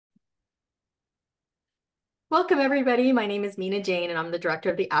Welcome, everybody. My name is Mina Jane, and I'm the director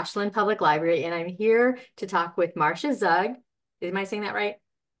of the Ashland Public Library, and I'm here to talk with Marcia Zug. Am I saying that right?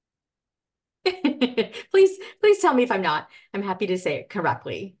 Please tell me if I'm not. I'm happy to say it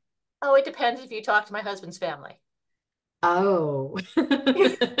correctly. Oh, it depends if you talk to my husband's family. Oh.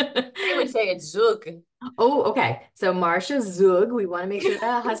 They would say it's Zug. Oh, okay. So Marcia Zug, we want to make sure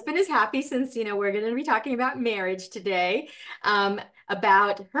the husband is happy since, we're going to be talking about marriage today,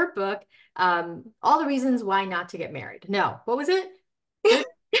 about her book, All the Reasons Why Not to Get Married. No, what was it? Thir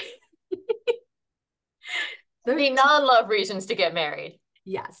The 13. non-love reasons to get married.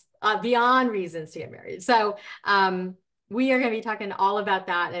 Yes, beyond reasons to get married. So we are going to be talking all about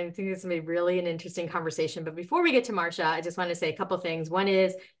that. And I think this is going to be really an interesting conversation. But before we get to Marcia, I just want to say a couple of things. One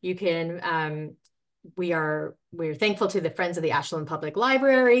is you can, we're thankful to the Friends of the Ashland Public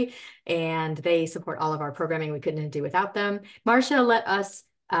Library, and they support all of our programming. We couldn't do without them. Marcia let us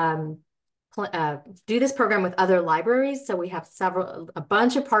do this program with other libraries. So we have a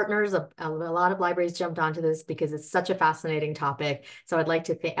bunch of partners, a lot of libraries jumped onto this because it's such a fascinating topic. So I'd like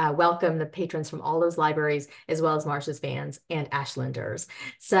to welcome the patrons from all those libraries, as well as Marcia's fans and Ashlanders.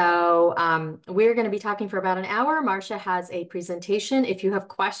 So we're going to be talking for about an hour. Marcia has a presentation. If you have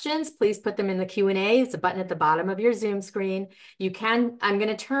questions, please put them in the Q&A. It's a button at the bottom of your Zoom screen. I'm going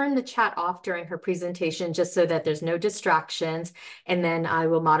to turn the chat off during her presentation just so that there's no distractions. And then I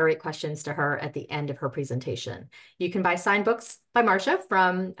will moderate questions to her at the end of her presentation. You can buy signed books by Marcia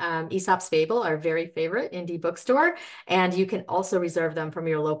from Aesop's Fable, our very favorite indie bookstore. And you can also reserve them from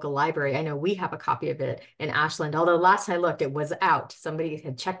your local library. I know we have a copy of it in Ashland, although last I looked, it was out. Somebody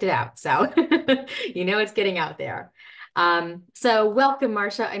had checked it out. So it's getting out there. So welcome,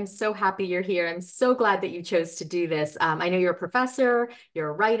 Marcia. I'm so happy you're here. I'm so glad that you chose to do this. I know you're a professor, you're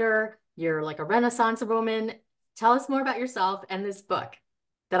a writer, you're like a Renaissance woman. Tell us more about yourself and this book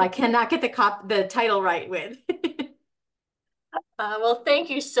that I cannot get the title right with. Well, thank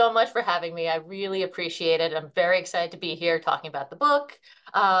you so much for having me. I really appreciate it. I'm very excited to be here talking about the book.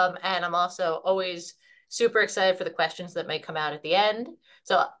 And I'm also always super excited for the questions that may come out at the end.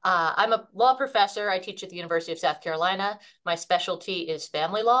 So I'm a law professor. I teach at the University of South Carolina. My specialty is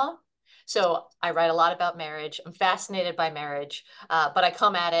family law. So I write a lot about marriage. I'm fascinated by marriage, but I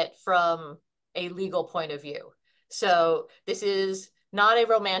come at it from a legal point of view. So this is not a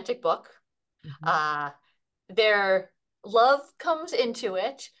romantic book. Uh, their love comes into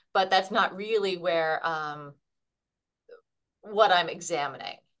it, but that's not really where what I'm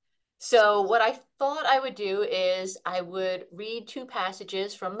examining. So what I thought I would do is I would read two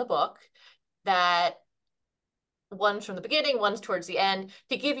passages from the book that one's from the beginning, one's towards the end,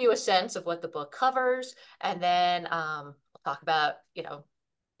 to give you a sense of what the book covers, and then I'll talk about,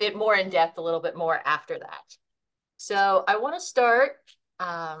 it more in depth a little bit more after that. So I want to start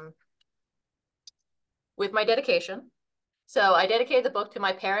with my dedication. So I dedicated the book to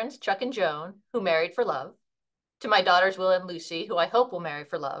my parents, Chuck and Joan, who married for love, to my daughters, Will and Lucy, who I hope will marry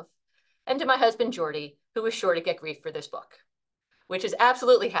for love, and to my husband, Jordy, who was sure to get grief for this book, which has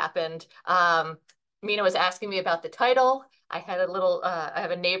absolutely happened. Mina was asking me about the title. I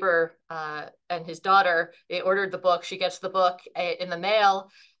have a neighbor and his daughter, they ordered the book. She gets the book in the mail,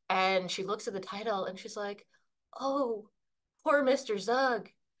 and she looks at the title and she's like, oh, poor Mr. Zug,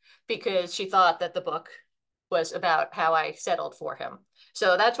 because she thought that the book was about how I settled for him.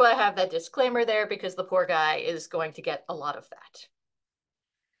 So that's why I have that disclaimer there, because the poor guy is going to get a lot of that.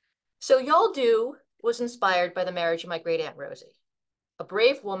 So Y'all Do was inspired by the marriage of my great Aunt Rosie, a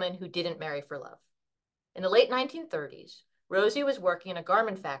brave woman who didn't marry for love. In the late 1930s, Rosie was working in a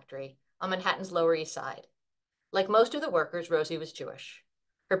garment factory on Manhattan's Lower East Side. Like most of the workers, Rosie was Jewish.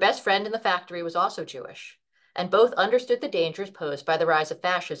 Her best friend in the factory was also Jewish, and both understood the dangers posed by the rise of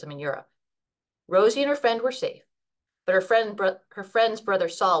fascism in Europe. Rosie and her friend were safe, but her friend's brother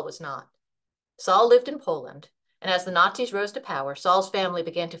Saul was not. Saul lived in Poland, and as the Nazis rose to power, Saul's family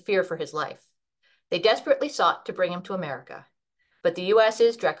began to fear for his life. They desperately sought to bring him to America, but the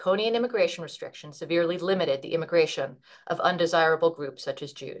US's draconian immigration restrictions severely limited the immigration of undesirable groups such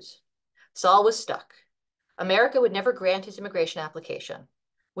as Jews. Saul was stuck. America would never grant his immigration application,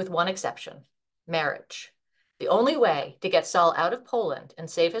 with one exception: marriage. The only way to get Saul out of Poland and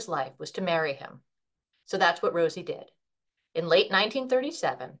save his life was to marry him. So that's what Rosie did. In late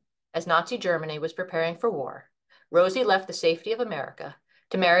 1937, as Nazi Germany was preparing for war, Rosie left the safety of America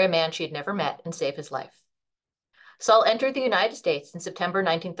to marry a man she had never met and save his life. Saul entered the United States in September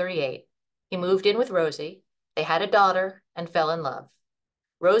 1938. He moved in with Rosie. They had a daughter and fell in love.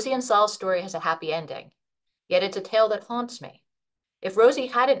 Rosie and Saul's story has a happy ending, yet it's a tale that haunts me. If Rosie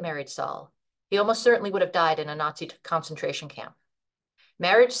hadn't married Saul, he almost certainly would have died in a Nazi concentration camp.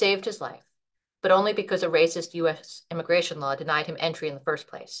 Marriage saved his life, but only because a racist US immigration law denied him entry in the first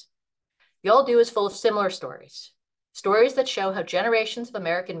place. Y'all Do is full of similar stories, stories that show how generations of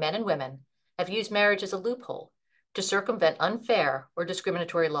American men and women have used marriage as a loophole to circumvent unfair or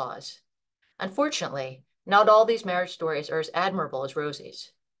discriminatory laws. Unfortunately, not all these marriage stories are as admirable as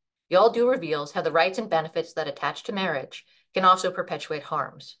Rosie's. Y'all Do reveals how the rights and benefits that attach to marriage can also perpetuate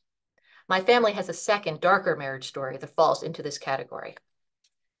harms. My family has a second, darker marriage story that falls into this category.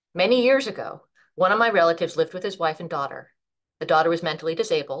 Many years ago, one of my relatives lived with his wife and daughter. The daughter was mentally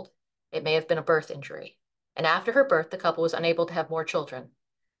disabled. It may have been a birth injury. And after her birth, the couple was unable to have more children.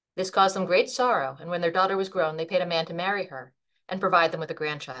 This caused them great sorrow, and when their daughter was grown, they paid a man to marry her and provide them with a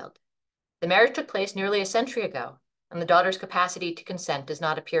grandchild. The marriage took place nearly a century ago, and the daughter's capacity to consent does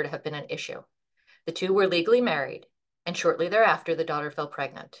not appear to have been an issue. The two were legally married, and shortly thereafter, the daughter fell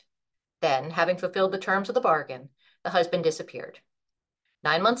pregnant. Then, having fulfilled the terms of the bargain, the husband disappeared.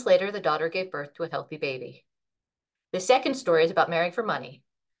 9 months later, the daughter gave birth to a healthy baby. The second story is about marrying for money,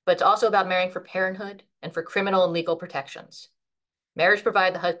 but it's also about marrying for parenthood and for criminal and legal protections. Marriage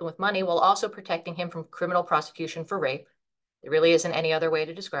provided the husband with money while also protecting him from criminal prosecution for rape. There really isn't any other way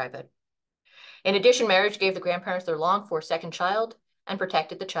to describe it. In addition, marriage gave the grandparents their longed-for second child and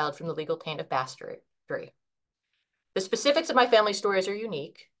protected the child from the legal taint of bastardry. The specifics of my family stories are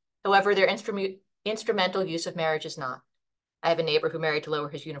unique. However, their instrumental use of marriage is not. I have a neighbor who married to lower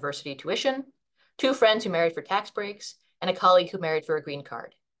his university tuition, 2 friends who married for tax breaks, and a colleague who married for a green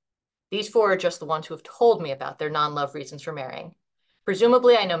card. These 4 are just the ones who have told me about their non-love reasons for marrying.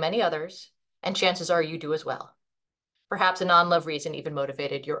 Presumably, I know many others, and chances are you do as well. Perhaps a non-love reason even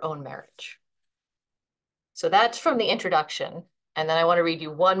motivated your own marriage. So that's from the introduction. And then I want to read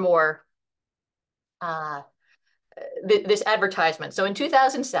you one more, this advertisement. So in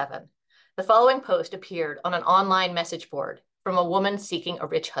 2007, the following post appeared on an online message board from a woman seeking a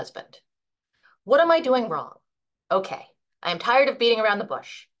rich husband. What am I doing wrong? Okay, I am tired of beating around the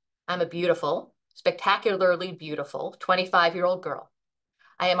bush. I'm a beautiful, spectacularly beautiful 25-year-old girl.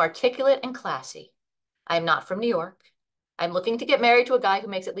 I am articulate and classy. I am not from New York. I'm looking to get married to a guy who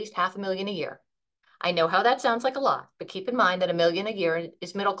makes at least $500,000 a year. I know how that sounds like a lot, but keep in mind that $1 million a year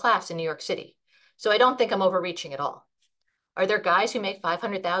is middle class in New York City. So I don't think I'm overreaching at all. Are there guys who make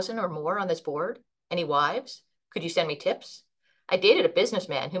 $500,000 or more on this board? Any wives? Could you send me tips? I dated a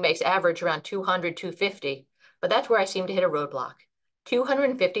businessman who makes average around $200, $250, but that's where I seem to hit a roadblock.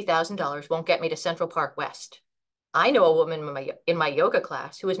 $250,000 won't get me to Central Park West. I know a woman in my yoga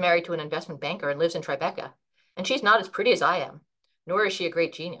class who is married to an investment banker and lives in Tribeca, and she's not as pretty as I am, nor is she a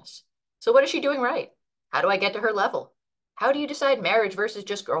great genius. So what is she doing right? How do I get to her level? How do you decide marriage versus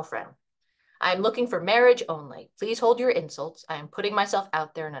just girlfriend? I am looking for marriage only. Please hold your insults. I am putting myself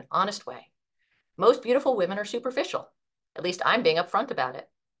out there in an honest way. Most beautiful women are superficial. At least I'm being upfront about it.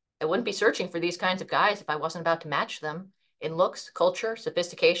 I wouldn't be searching for these kinds of guys if I wasn't about to match them in looks, culture,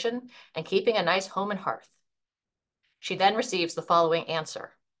 sophistication, and keeping a nice home and hearth. She then receives the following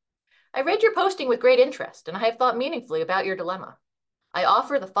answer. I read your posting with great interest, and I have thought meaningfully about your dilemma. I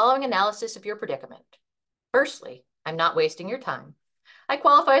offer the following analysis of your predicament. Firstly, I'm not wasting your time. I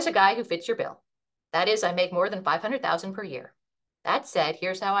qualify as a guy who fits your bill. That is, I make more than $500,000 per year. That said,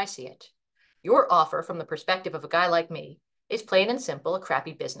 here's how I see it. Your offer from the perspective of a guy like me is plain and simple a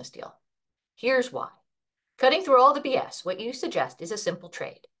crappy business deal. Here's why. Cutting through all the BS, what you suggest is a simple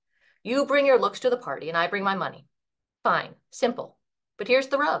trade. You bring your looks to the party and I bring my money. Fine, simple. But here's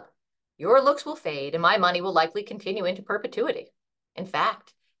the rub. Your looks will fade and my money will likely continue into perpetuity. In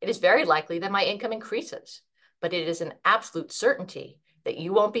fact, it is very likely that my income increases, but it is an absolute certainty that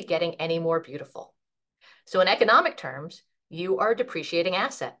you won't be getting any more beautiful. So in economic terms, you are a depreciating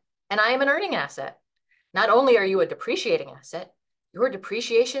asset, and I am an earning asset. Not only are you a depreciating asset, your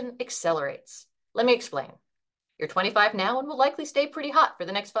depreciation accelerates. Let me explain. You're 25 now and will likely stay pretty hot for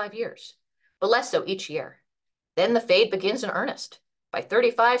the next 5 years, but less so each year. Then the fade begins in earnest. By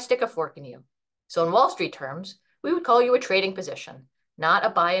 35, stick a fork in you. So in Wall Street terms, we would call you a trading position, not a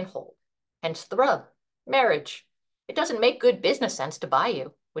buy and hold. Hence the rub, marriage. It doesn't make good business sense to buy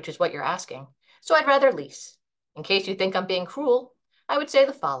you, which is what you're asking. So I'd rather lease. In case you think I'm being cruel, I would say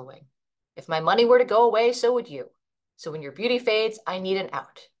the following. If my money were to go away, so would you. So when your beauty fades, I need an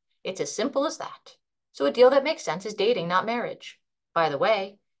out. It's as simple as that. So a deal that makes sense is dating, not marriage. By the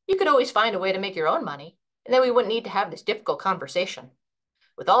way, you could always find a way to make your own money, and then we wouldn't need to have this difficult conversation.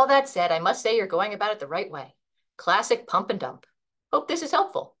 With all that said, I must say you're going about it the right way. Classic pump and dump. Hope this is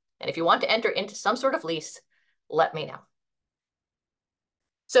helpful. And if you want to enter into some sort of lease, let me know.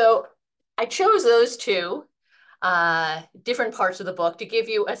 So I chose those 2 different parts of the book to give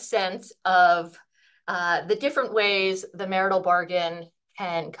you a sense of the different ways the marital bargain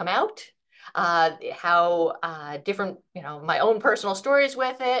can come out. how different, my own personal stories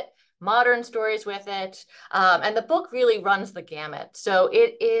with it, modern stories with it. And the book really runs the gamut. So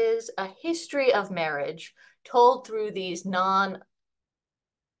it is a history of marriage told through these non-love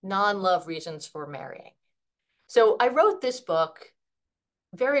reasons for marrying. So I wrote this book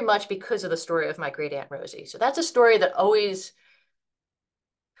very much because of the story of my great Aunt Rosie. So that's a story that always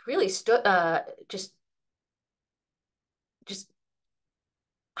really stood, just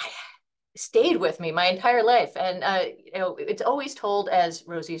stayed with me my entire life. And, it's always told as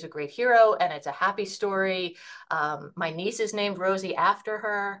Rosie's a great hero and it's a happy story. My niece is named Rosie after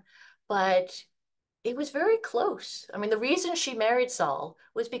her, but it was very close. I mean, the reason she married Saul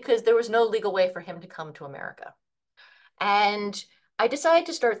was because there was no legal way for him to come to America. And I decided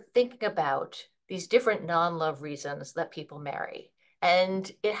to start thinking about these different non-love reasons that people marry.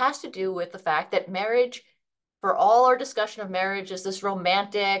 And it has to do with the fact that marriage, for all our discussion of marriage, is this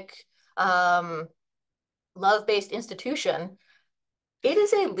romantic, um, love-based institution. It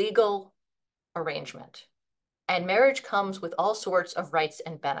is a legal arrangement. And marriage comes with all sorts of rights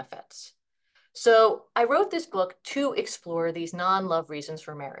and benefits. So I wrote this book to explore these non-love reasons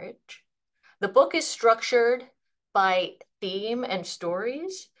for marriage. The book is structured by theme and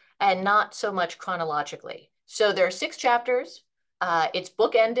stories and not so much chronologically. So there are 6 chapters. It's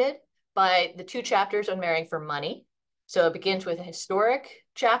bookended by the 2 chapters on marrying for money. So it begins with a historic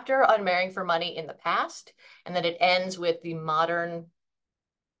chapter on marrying for money in the past, and then it ends with the modern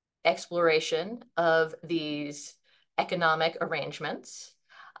exploration of these economic arrangements.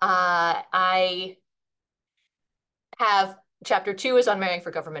 I have chapter 2 is on marrying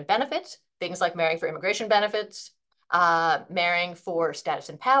for government benefits, things like marrying for immigration benefits, marrying for status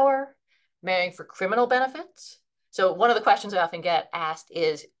and power, marrying for criminal benefits. So one of the questions I often get asked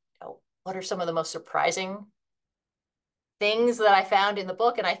is, what are some of the most surprising things that I found in the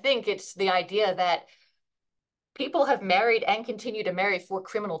book? And I think it's the idea that people have married and continue to marry for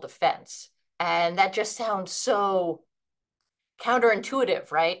criminal defense. And that just sounds so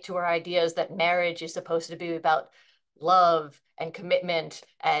counterintuitive, right, to our ideas that marriage is supposed to be about love and commitment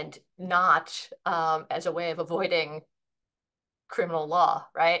and not as a way of avoiding criminal law,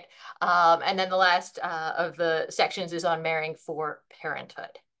 right? And then the last of the sections is on marrying for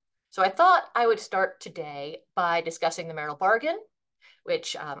parenthood. So I thought I would start today by discussing the marital bargain,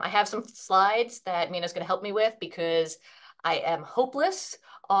 which I have some slides that Mina's going to help me with because I am hopeless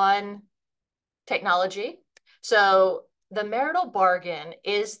on technology. So the marital bargain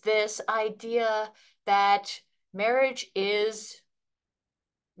is this idea that marriage is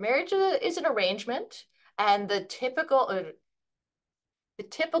an arrangement, and the typical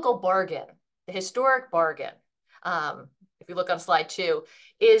bargain, the historic bargain, if you look on slide 2,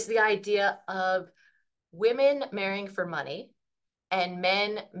 is the idea of women marrying for money and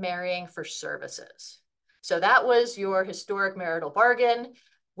men marrying for services. So that was your historic marital bargain.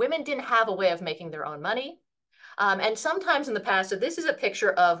 Women didn't have a way of making their own money. And sometimes in the past, so this is a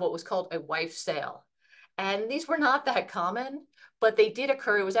picture of what was called a wife's sale. And these were not that common, but they did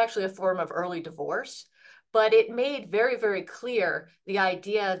occur. It was actually a form of early divorce, but it made very, very clear the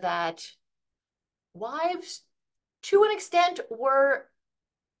idea that wives, to an extent, were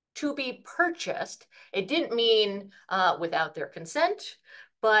to be purchased. It didn't mean without their consent,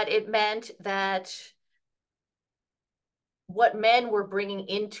 but it meant that what men were bringing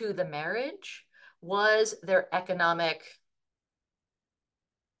into the marriage was their economic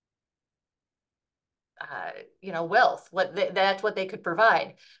wealth. That's what they could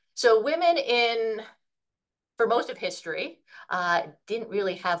provide. So women for most of history, didn't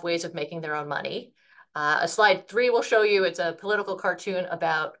really have ways of making their own money. Slide 3 will show you, it's a political cartoon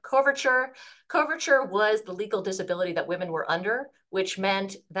about coverture. Coverture was the legal disability that women were under, which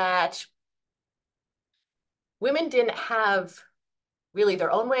meant that women didn't have really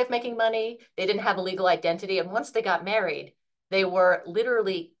their own way of making money. They didn't have a legal identity. And once they got married, they were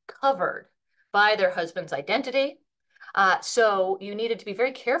literally covered by their husband's identity. So you needed to be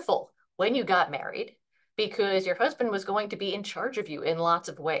very careful when you got married because your husband was going to be in charge of you in lots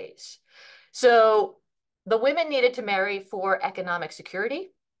of ways. So the women needed to marry for economic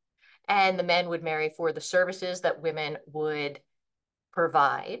security, and the men would marry for the services that women would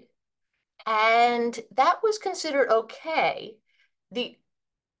provide. And that was considered okay. The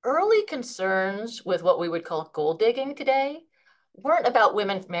early concerns with what we would call gold digging today weren't about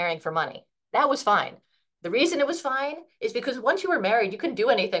women marrying for money. That was fine. The reason it was fine is because once you were married, you couldn't do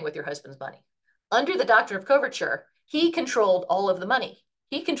anything with your husband's money. Under the doctrine of coverture, he controlled all of the money.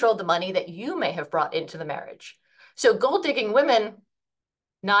 He controlled the money that you may have brought into the marriage. So gold digging women,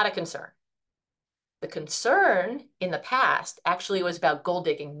 not a concern. The concern in the past actually was about gold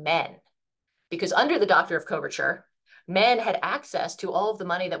digging men. because under the doctrine of coverture, men had access to all of the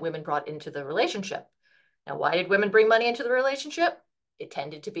money that women brought into the relationship. Now, why did women bring money into the relationship? It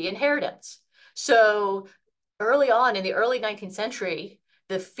tended to be inheritance. So early on in the early 19th century,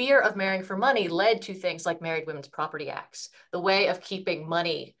 the fear of marrying for money led to things like Married Women's Property Acts, the way of keeping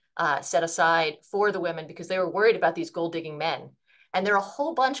money set aside for the women because they were worried about these gold digging men. And there are a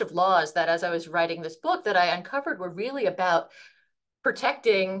whole bunch of laws that, as I was writing this book, that I uncovered were really about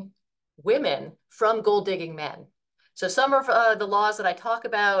protecting women from gold digging men. So some of the laws that I talk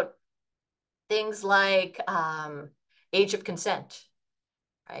about, things like age of consent,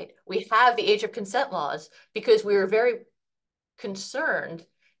 right? We have the age of consent laws because we were very concerned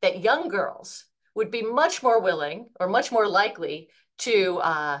that young girls would be much more willing or much more likely to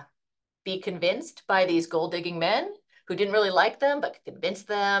be convinced by these gold digging men who didn't really like them, but convinced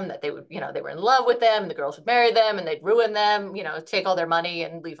them that they would, they were in love with them and the girls would marry them and they'd ruin them, take all their money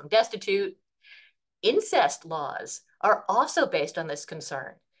and leave them destitute. Incest laws are also based on this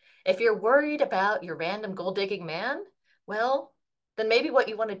concern. If you're worried about your random gold digging man, well, then maybe what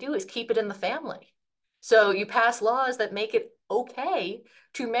you want to do is keep it in the family. So you pass laws that make it okay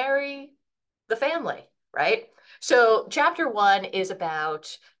to marry the family, right? So chapter 1 is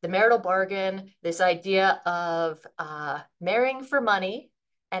about the marital bargain, this idea of marrying for money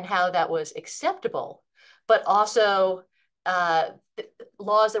and how that was acceptable, but also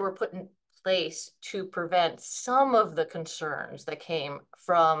laws that were put in place to prevent some of the concerns that came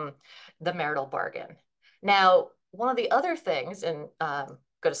from the marital bargain. Now, one of the other things, and go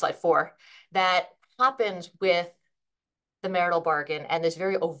to slide 4, that happens with the marital bargain and this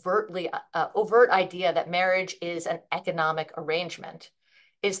very overt idea that marriage is an economic arrangement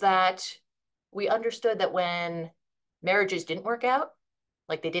is that we understood that when marriages didn't work out,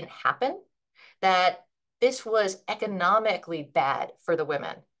 like they didn't happen, that this was economically bad for the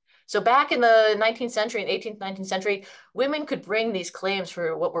women. So back in the 19th century and 18th, 19th century, women could bring these claims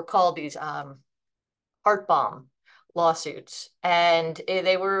for what were called these heart bomb lawsuits. And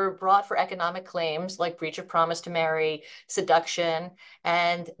they were brought for economic claims like breach of promise to marry, seduction.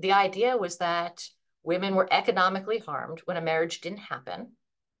 And the idea was that women were economically harmed when a marriage didn't happen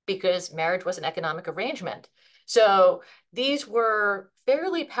because marriage was an economic arrangement. So these were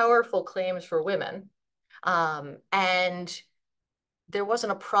fairly powerful claims for women. And there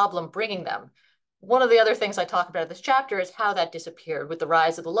wasn't a problem bringing them. One of the other things I talk about in this chapter is how that disappeared with the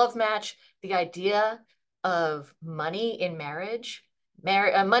rise of the love match, the idea of money in marriage.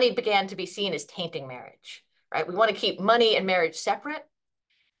 Money began to be seen as tainting marriage, right? We want to keep money and marriage separate.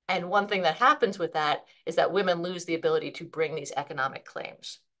 And one thing that happens with that is that women lose the ability to bring these economic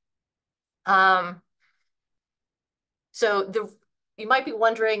claims. So you might be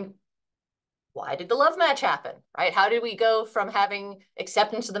wondering, why did the love match happen, right? How did we go from having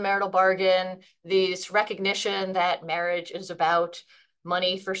acceptance of the marital bargain, this recognition that marriage is about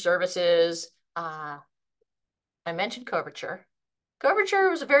money for services? I mentioned coverture. Coverture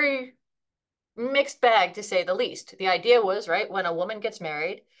was a very mixed bag, to say the least. The idea was, right, when a woman gets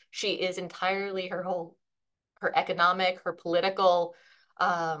married, she is entirely her economic, her political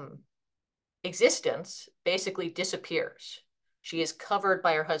existence basically disappears. She is covered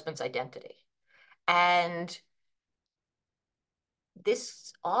by her husband's identity. And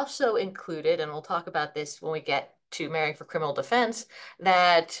this also included, and we'll talk about this when we get to marrying for criminal defense,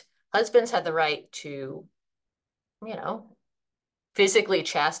 that husbands had the right to, physically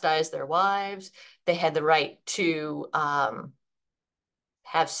chastise their wives. They had the right to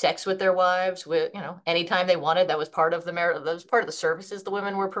have sex with their wives anytime they wanted. That was part of the marriage. That was part of the services the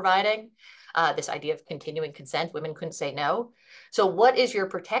women were providing. This idea of continuing consent, women couldn't say no. So what is your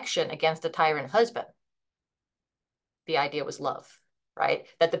protection against a tyrant husband? The idea was love, right?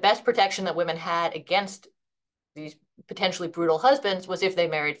 That the best protection that women had against these potentially brutal husbands was if they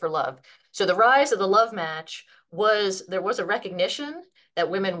married for love. So the rise of the love match there was a recognition that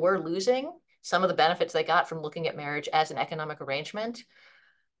women were losing some of the benefits they got from looking at marriage as an economic arrangement.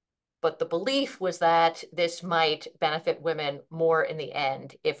 But the belief was that this might benefit women more in the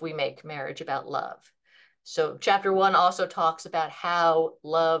end if we make marriage about love. So chapter 1 also talks about how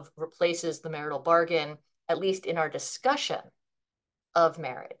love replaces the marital bargain, at least in our discussion of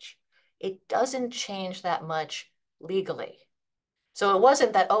marriage. It doesn't change that much legally. So it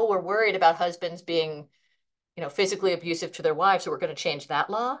wasn't that, oh, we're worried about husbands being, physically abusive to their wives, so we're going to change that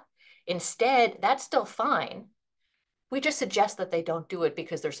law. Instead, that's still fine. We just suggest that they don't do it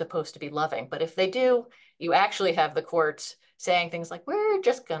because they're supposed to be loving. But if they do, you actually have the courts saying things like, we're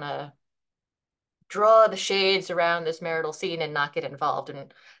just going to draw the shades around this marital scene and not get involved.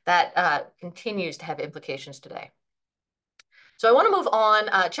 And that continues to have implications today. So I want to move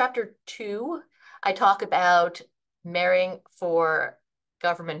on. Chapter 2 I talk about marrying for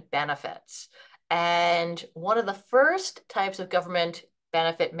government benefits. And one of the first types of government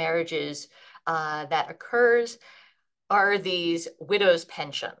benefit marriages that occurs are these widows'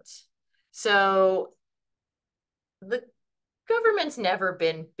 pensions. So the government's never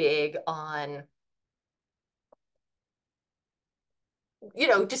been big on,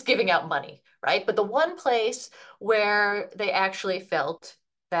 just giving out money, right? But the one place where they actually felt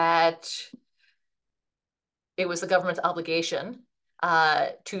that it was the government's obligation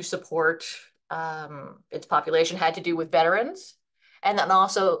to support its population had to do with veterans, and then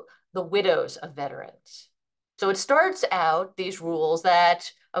also the widows of veterans. So it starts out, these rules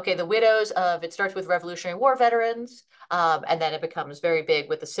that, okay, the widows of, it starts with Revolutionary War veterans, and then it becomes very big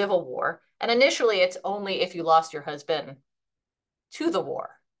with the Civil War. And initially, it's only if you lost your husband to the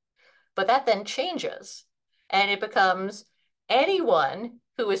war. But that then changes, and it becomes anyone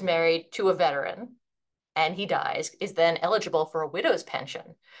who is married to a veteran and he dies is then eligible for a widow's pension.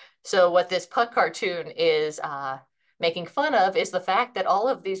 So what this Puck cartoon is making fun of is the fact that all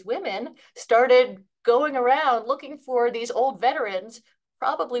of these women started going around looking for these old veterans,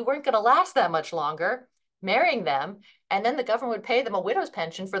 probably weren't going to last that much longer, marrying them, and then the government would pay them a widow's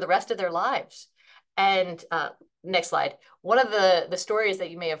pension for the rest of their lives. And next slide. One of the stories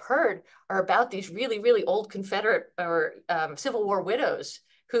that you may have heard are about these really, really old Confederate or Civil War widows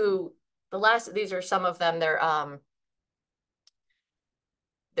who these are some of them,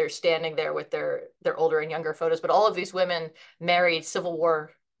 they're standing there with their older and younger photos, but all of these women married Civil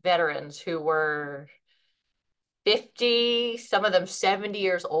War veterans who were 50, some of them 70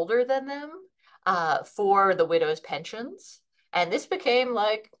 years older than them, for the widows' pensions. And this became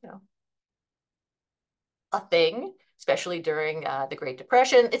like, a thing, especially during the Great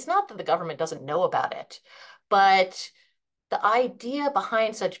Depression. It's not that the government doesn't know about it, but the idea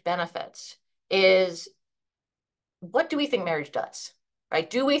behind such benefits is, what do we think marriage does, right?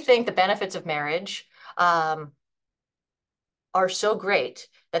 Do we think the benefits of marriage are so great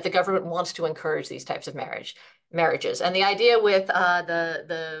that the government wants to encourage these types of marriages? And the idea with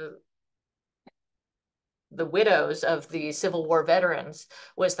the widows of the Civil War veterans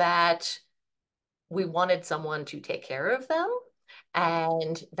was that we wanted someone to take care of them,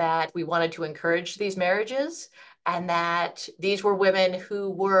 and that we wanted to encourage these marriages, and that these were women who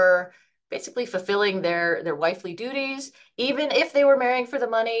were basically fulfilling their wifely duties. Even if they were marrying for the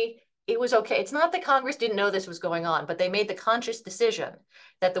money, it was okay. It's not that Congress didn't know this was going on, but they made the conscious decision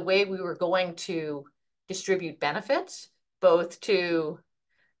that the way we were going to distribute benefits, both to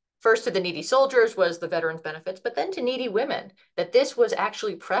first to the needy soldiers was the veterans benefits, but then to needy women, that this was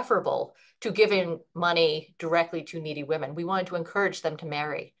actually preferable to giving money directly to needy women. We wanted to encourage them to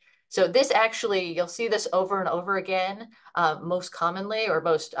marry. So this actually, you'll see this over and over again, most commonly or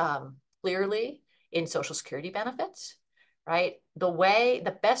most clearly in Social Security benefits, right?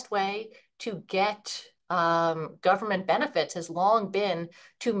 The best way to get government benefits has long been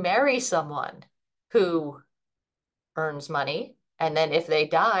to marry someone who earns money, and then if they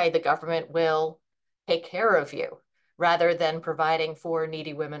die, the government will take care of you rather than providing for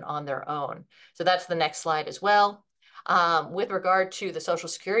needy women on their own. So that's the next slide as well. With regard to the Social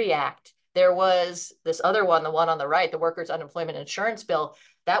Security Act, there was this other one, the one on the right, the Workers' Unemployment Insurance Bill,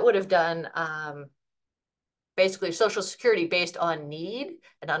 that would have done basically Social Security based on need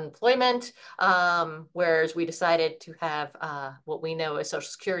and unemployment, whereas we decided to have what we know as Social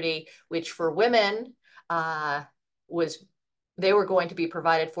Security, which for women they were going to be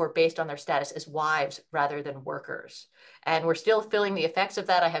provided for based on their status as wives rather than workers. And we're still feeling the effects of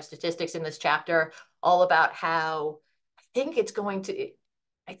that. I have statistics in this chapter all about how I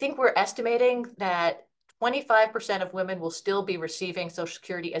think we're estimating that 25% of women will still be receiving Social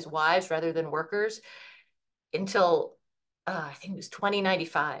Security as wives rather than workers until I think it was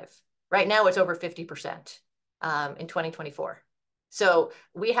 2095. Right now it's over 50% in 2024. So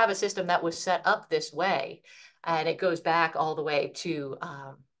we have a system that was set up this way, and it goes back all the way to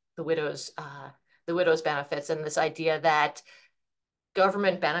the widows' benefits, and this idea that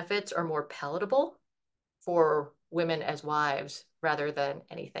government benefits are more palatable for women as wives rather than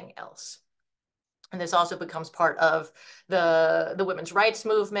anything else. And this also becomes part of the women's rights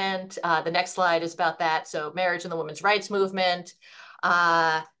movement. The next slide is about that. So marriage and the women's rights movement,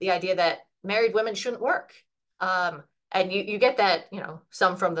 the idea that married women shouldn't work. And you get that,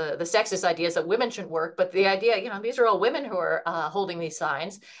 some from the sexist ideas that women shouldn't work, but the idea, these are all women who are holding these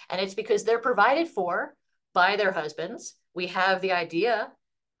signs, and it's because they're provided for by their husbands. We have the idea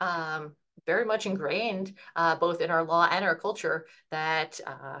very much ingrained both in our law and our culture that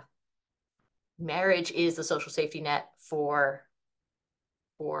marriage is the social safety net for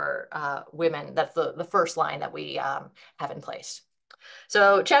for women. That's the first line that we have in place.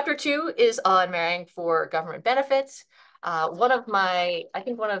 So chapter 2 is on marrying for government benefits. I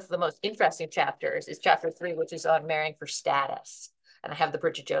think one of the most interesting chapters is chapter 3, which is on marrying for status. And I have the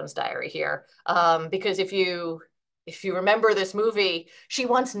Bridget Jones diary here. Because if you remember this movie, she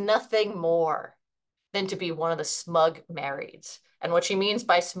wants nothing more than to be one of the smug marrieds. And what she means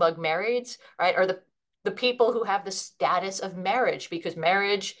by smug marrieds, right, are the people who have the status of marriage, because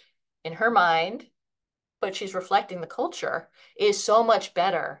marriage, in her mind, but she's reflecting the culture, is so much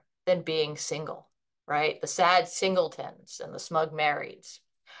better than being single, right? The sad singletons and the smug marrieds.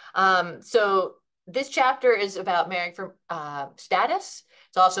 So this chapter is about marrying for status.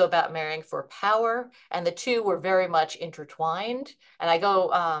 It's also about marrying for power, and the two were very much intertwined. And I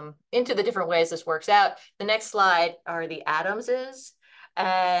go into the different ways this works out. The next slide are the Adamses,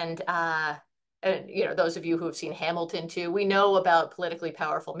 and those of you who have seen Hamilton too, we know about politically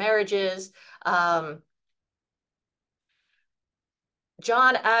powerful marriages.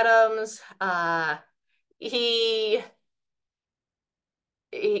 John Adams, he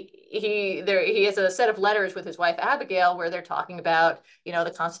has a set of letters with his wife Abigail where they're talking about,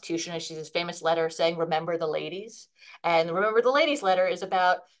 the Constitution, and she's his famous letter saying, "Remember the ladies." And the "Remember the ladies" letter is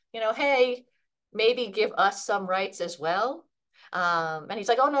about, hey, maybe give us some rights as well. And he's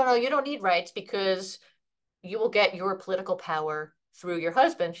like, "Oh, no, you don't need rights because you will get your political power through your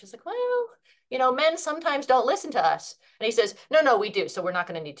husband." She's like, "Well, men sometimes don't listen to us." And he says, "No, we do. So we're not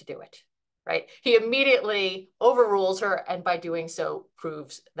going to need to do it." Right? He immediately overrules her, and by doing so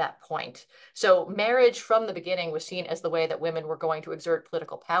proves that point. So marriage from the beginning was seen as the way that women were going to exert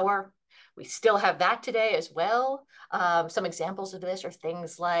political power. We still have that today as well. Some examples of this are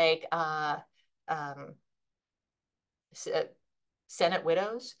things like um, Senate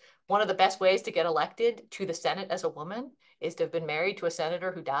widows. One of the best ways to get elected to the Senate as a woman is to have been married to a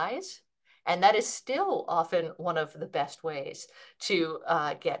senator who dies. And that is still often one of the best ways to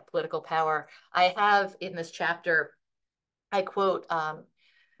get political power. I have in this chapter, I quote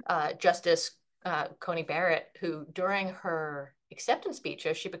Justice Coney Barrett, who during her acceptance speech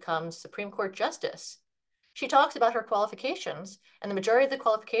as she becomes Supreme Court Justice, she talks about her qualifications, and the majority of the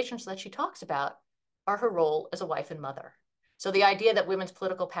qualifications that she talks about are her role as a wife and mother. So the idea that women's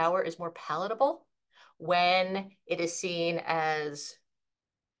political power is more palatable when it is seen as,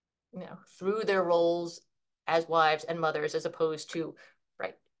 through their roles as wives and mothers, as opposed to,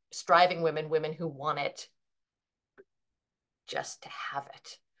 right, striving women who want it just to have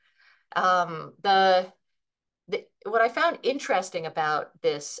it. What I found interesting about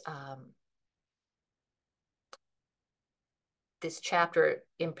this this chapter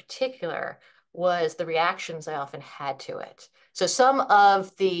in particular was the reactions I often had to it. So some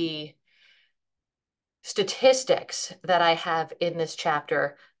of the statistics that I have in this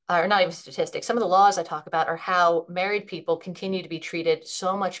chapter are not even statistics. Some of the laws I talk about are how married people continue to be treated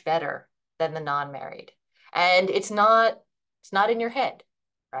so much better than the non-married. And it's not in your head,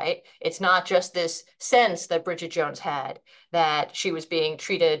 right? It's not just this sense that Bridget Jones had that she was being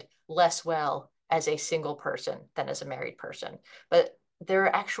treated less well as a single person than as a married person. But there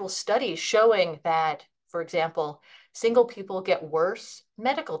are actual studies showing that, for example, single people get worse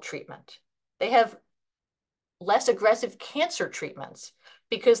medical treatment. They have less aggressive cancer treatments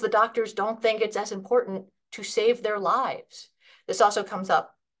because the doctors don't think it's as important to save their lives. This also comes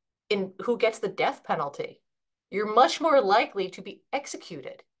up in who gets the death penalty. You're much more likely to be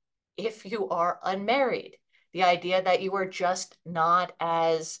executed if you are unmarried. The idea that you are just not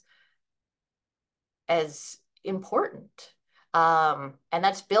as important. And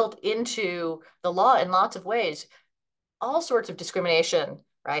that's built into the law in lots of ways. All sorts of discrimination,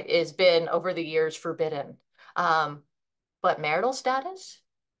 right, has been over the years forbidden. But marital status,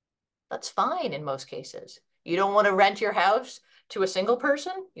 that's fine in most cases. You don't want to rent your house to a single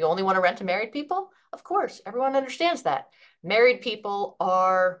person. You only want to rent to married people. Of course, everyone understands that. Married people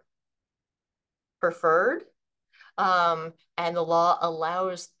are preferred, and the law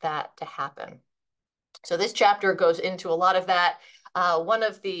allows that to happen. So this chapter goes into a lot of that. One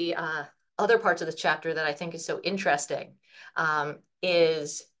of the other parts of this chapter that I think is so interesting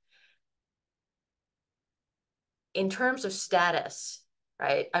is in terms of status,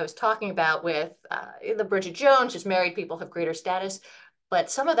 right? I was talking about with the Bridget Jones, just married people have greater status, but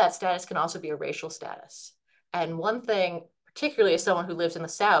some of that status can also be a racial status. And one thing, particularly as someone who lives in the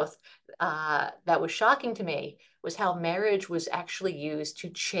South, that was shocking to me was how marriage was actually used to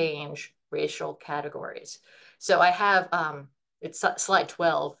change racial categories. So I have, it's slide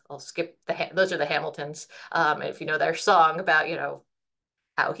 12. I'll skip those are the Hamiltons. If you know their song about,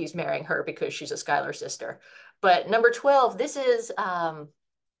 how he's marrying her because she's a Schuyler sister. But number 12, this is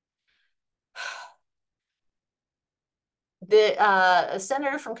The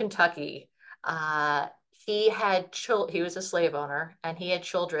senator from Kentucky, he was a slave owner and he had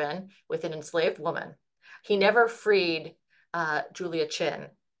children with an enslaved woman. He never freed Julia Chin,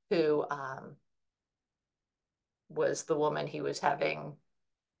 who was the woman he was having,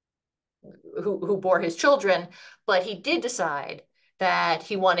 who bore his children, but he did decide that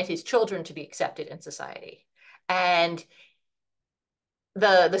he wanted his children to be accepted in society. And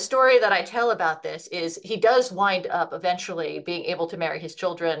the story that I tell about this is he does wind up eventually being able to marry his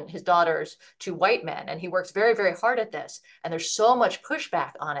children, his daughters, to white men. And he works very, very hard at this. And there's so much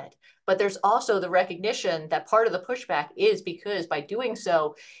pushback on it. But there's also the recognition that part of the pushback is because by doing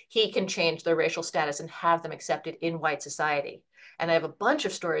so, he can change their racial status and have them accepted in white society. And I have a bunch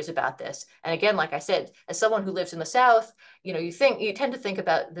of stories about this. And again, like I said, as someone who lives in the South, you tend to think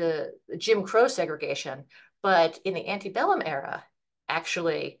about the Jim Crow segregation, but in the antebellum era,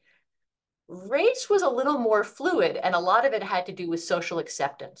 actually, race was a little more fluid, and a lot of it had to do with social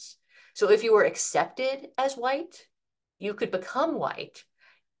acceptance. So if you were accepted as white, you could become white,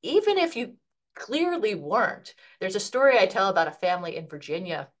 even if you clearly weren't. There's a story I tell about a family in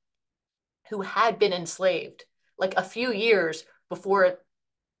Virginia who had been enslaved like a few years before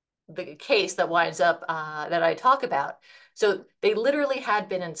the case that winds up that I talk about. So they literally had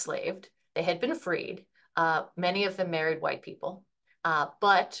been enslaved. They had been freed. Many of them married white people.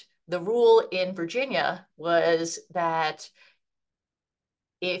 But the rule in Virginia was that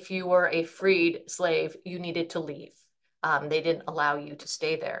if you were a freed slave, you needed to leave. They didn't allow you to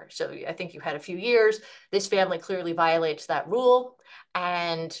stay there. So I think you had a few years. This family clearly violates that rule.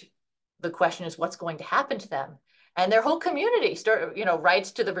 And the question is, what's going to happen to them? And their whole community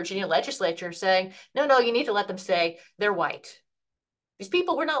writes to the Virginia legislature saying, no, you need to let them stay. They're white. These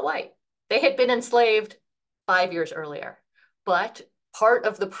people were not white. They had been enslaved 5 years earlier. But part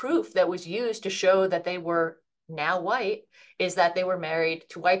of the proof that was used to show that they were now white is that they were married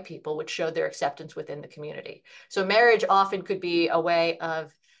to white people, which showed their acceptance within the community. So marriage often could be a way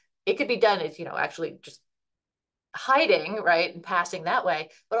of, it could be done as, actually just hiding, right, and passing that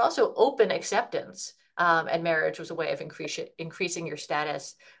way, but also open acceptance. And marriage was a way of increasing your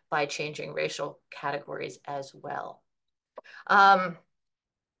status by changing racial categories as well.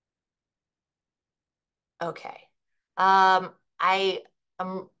 Okay. I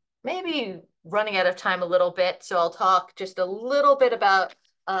am maybe running out of time a little bit, so I'll talk just a little bit about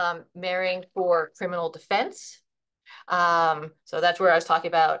marrying for criminal defense. So that's where I was talking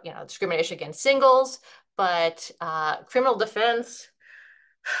about, discrimination against singles, but criminal defense,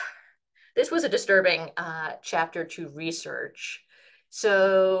 this was a disturbing chapter to research.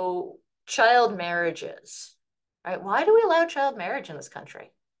 So child marriages, right? Why do we allow child marriage in this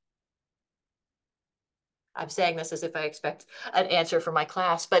country? I'm saying this as if I expect an answer from my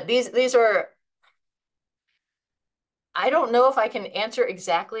class, but these are, I don't know if I can answer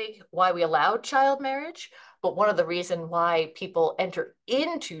exactly why we allow child marriage, but one of the reasons why people enter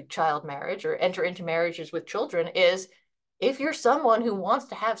into child marriage or enter into marriages with children is if you're someone who wants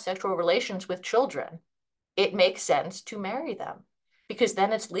to have sexual relations with children, it makes sense to marry them because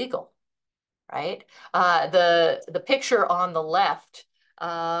then it's legal, right? The picture on the left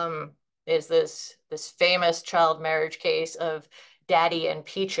is this famous child marriage case of Daddy and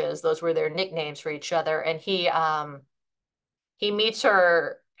Peaches. Those were their nicknames for each other, and he meets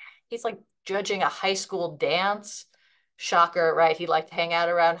her. He's like judging a high school dance. Shocker, right? He liked to hang out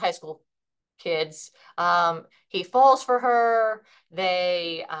around high school kids. He falls for her.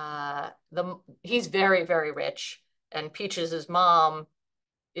 He's very, very rich, and Peaches' mom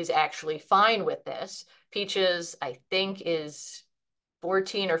is actually fine with this. Peaches, I think, is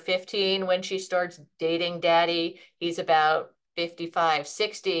 14 or 15 when she starts dating Daddy. He's about 55,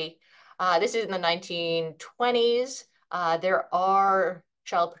 60. This is in the 1920s. There are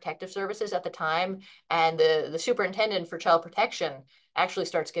child protective services at the time, and the superintendent for child protection actually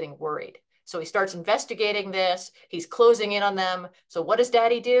starts getting worried. So he starts investigating this. He's closing in on them. So what does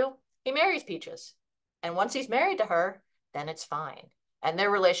Daddy do? He marries Peaches. And once he's married to her, then it's fine. And their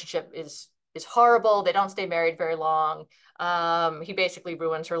relationship is horrible. They don't stay married very long. He basically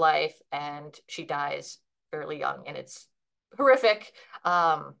ruins her life and she dies fairly young, and it's horrific.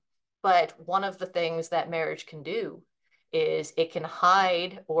 But one of the things that marriage can do is it can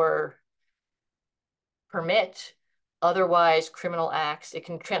hide or permit otherwise criminal acts. It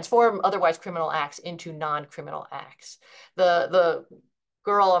can transform otherwise criminal acts into non-criminal acts. The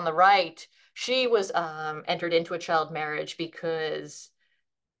girl on the right, she was entered into a child marriage because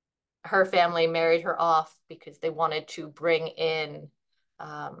her family married her off because they wanted to bring in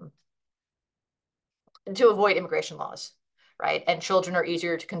to avoid immigration laws, right? And children are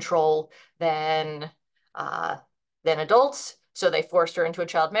easier to control than then adults. So they forced her into a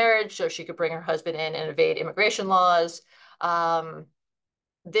child marriage so she could bring her husband in and evade immigration laws.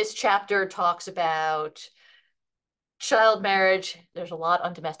 This chapter talks about child marriage. There's a lot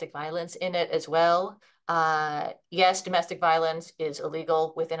on domestic violence in it as well. Yes, domestic violence is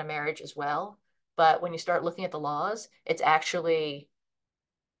illegal within a marriage as well. But when you start looking at the laws, it's actually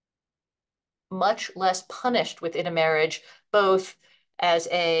much less punished within a marriage, both as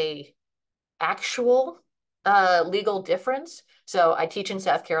a actual legal difference. So I teach in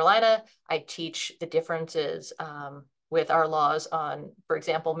South Carolina. I teach the differences with our laws on, for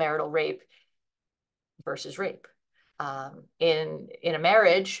example, marital rape versus rape. In a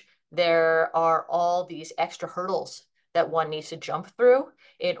marriage, there are all these extra hurdles that one needs to jump through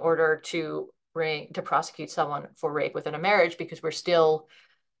in order to prosecute someone for rape within a marriage, because we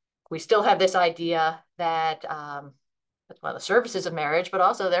still have this idea that that's one of the services of marriage, but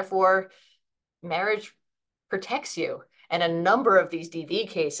also therefore marriage protects you. And a number of these DV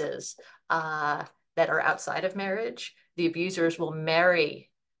cases that are outside of marriage, the abusers will marry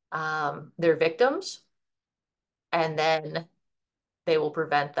their victims, and then they will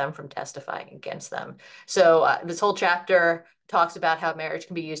prevent them from testifying against them. So this whole chapter talks about how marriage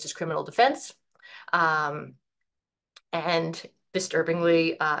can be used as criminal defense, and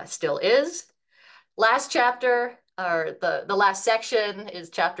disturbingly still is. Last chapter, or the last section, is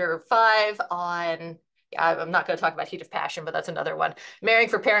chapter 5 on, I'm not going to talk about heat of passion, but that's another one. Marrying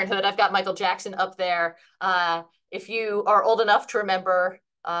for Parenthood. I've got Michael Jackson up there. If you are old enough to remember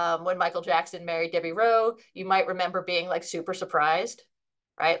when Michael Jackson married Debbie Rowe, you might remember being like super surprised,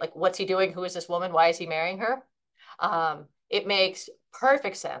 right? Like, what's he doing? Who is this woman? Why is he marrying her? It makes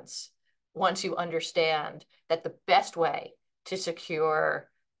perfect sense once you understand that the best way to secure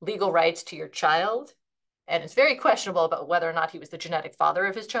legal rights to your child, and it's very questionable about whether or not he was the genetic father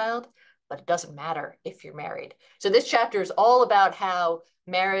of his child, but it doesn't matter if you're married. So this chapter is all about how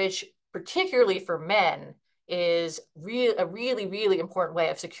marriage, particularly for men, is a really, really important way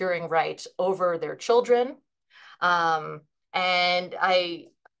of securing rights over their children. And I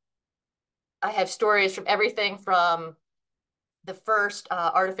have stories from everything from the first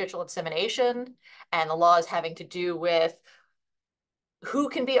artificial insemination and the laws having to do with who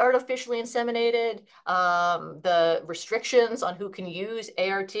can be artificially inseminated, the restrictions on who can use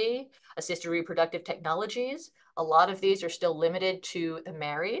ART, assisted reproductive technologies. A lot of these are still limited to the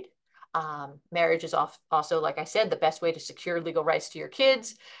married. Marriage is also, like I said, the best way to secure legal rights to your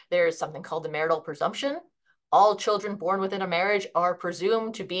kids. There's something called the marital presumption. All children born within a marriage are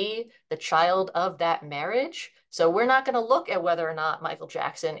presumed to be the child of that marriage. So we're not going to look at whether or not Michael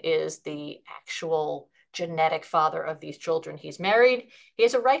Jackson is the actual genetic father of these children he's married. He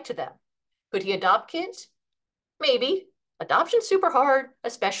has a right to them. Could he adopt kids? Maybe. Adoption's super hard,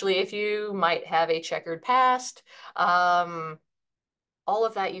 especially if you might have a checkered past. All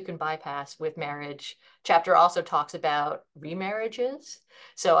of that you can bypass with marriage. Chapter also talks about remarriages.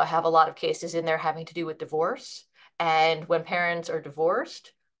 So I have a lot of cases in there having to do with divorce. And when parents are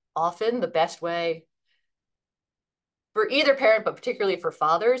divorced, often the best way for either parent, but particularly for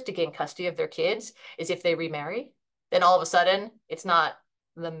fathers, to gain custody of their kids is if they remarry. Then all of a sudden, it's not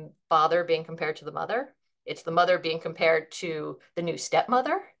the father being compared to the mother. It's the mother being compared to the new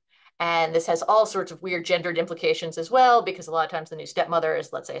stepmother. And this has all sorts of weird gendered implications as well, because a lot of times the new stepmother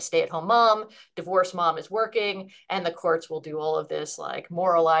is, let's say, a stay-at-home mom, divorced mom is working, and the courts will do all of this like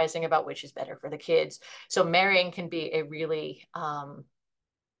moralizing about which is better for the kids. So marrying can be a really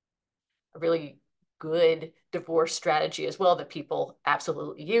good divorce strategy as well that people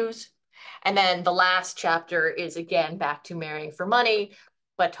absolutely use. And then the last chapter is again back to marrying for money,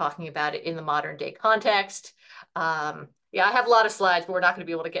 but talking about it in the modern day context. Yeah, I have a lot of slides, but we're not going to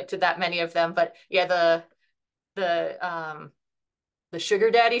be able to get to that many of them. But yeah, the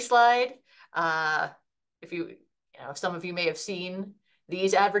sugar daddy slide. If some of you may have seen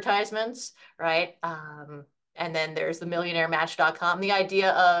these advertisements, right? And then there's the millionairematch.com. The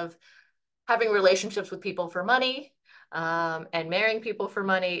idea of having relationships with people for money and marrying people for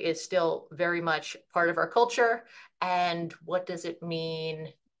money is still very much part of our culture. And what does it mean?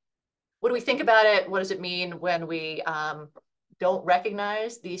 What do we think about it? What does it mean when we don't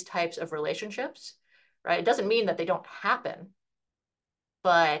recognize these types of relationships, right? It doesn't mean that they don't happen,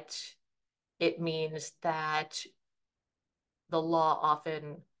 but it means that the law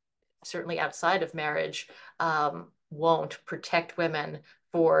often, certainly outside of marriage, won't protect women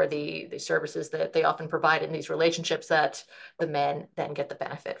for the services that they often provide in these relationships that the men then get the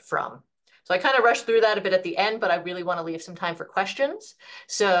benefit from. So I kind of rushed through that a bit at the end, but I really want to leave some time for questions.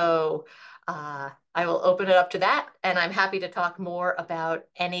 So I will open it up to that, and I'm happy to talk more about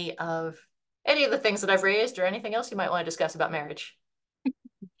any of any of the things that I've raised or anything else you might want to discuss about marriage.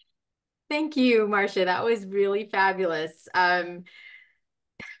 Thank you, Marcia. That was really fabulous.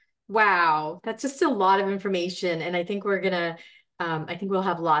 Wow, that's just a lot of information, and I think I think we'll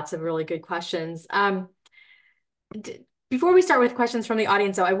have lots of really good questions. Before we start with questions from the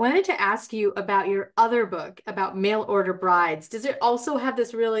audience, though, I wanted to ask you about your other book about mail order brides. Does it also have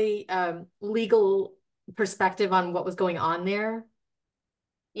this really legal perspective on what was going on there?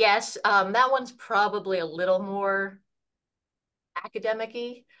 Yes, that one's probably a little more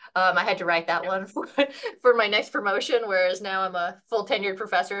academic-y. I had to write that one for my next promotion, whereas now I'm a full tenured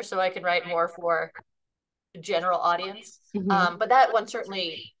professor, so I can write more for the general audience. Hmm. But that one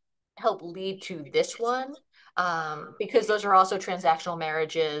certainly helped lead to this one, because those are also transactional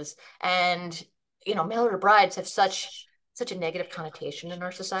marriages, and mail order brides have such a negative connotation in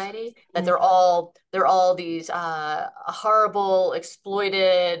our society that they're all these horrible,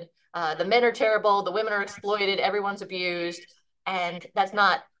 exploited. The men are terrible, the women are exploited, everyone's abused, and that's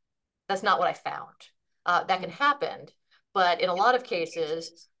not what I found. That can happen, but in a lot of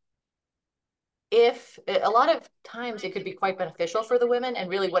cases, if a lot of times it could be quite beneficial for the women, and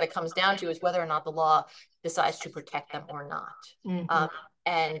really what it comes down to is whether or not the law decides to protect them or not. Hmm. Um,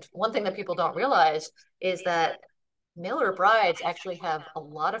 and one thing that people don't realize is that mail order brides actually have a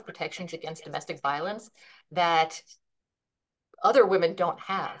lot of protections against domestic violence that other women don't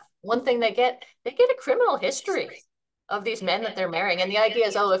have. One thing they get a criminal history of these men that they're marrying. And the idea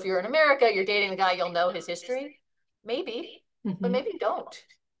is, oh, if you're in America, you're dating the guy, you'll know his history. Maybe, but Hmm. maybe don't,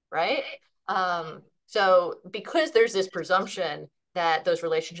 right? So because there's this presumption that those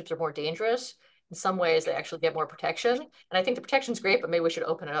relationships are more dangerous, in some ways they actually get more protection. And I think the protection's great, but maybe we should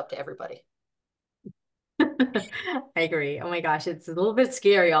open it up to everybody. I agree. Oh my gosh, it's a little bit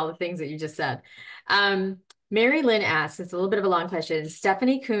scary, all the things that you just said. Um, Mary Lynn asks, it's a little bit of a long question.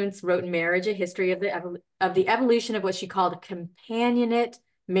 Stephanie Kuntz wrote in Marriage, a History of the Evolution of what she called companionate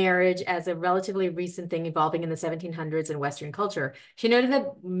marriage as a relatively recent thing evolving in the 1700s in Western culture. She noted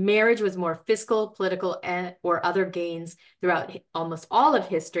that marriage was more fiscal, political, or other gains throughout almost all of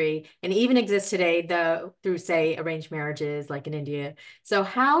history, and even exists today, though, through, say, arranged marriages like in India. So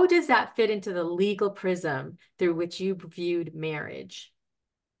how does that fit into the legal prism through which you viewed marriage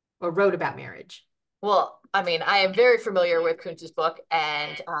or wrote about marriage? Well, I mean, I am very familiar with Kuntz's book,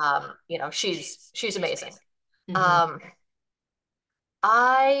 and she's amazing. Hmm. Um,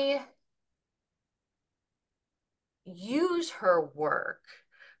 I use her work,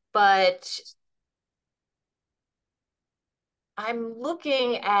 but I'm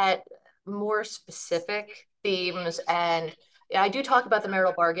looking at more specific themes, and I do talk about the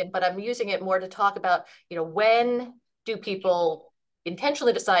marital bargain, but I'm using it more to talk about, when do people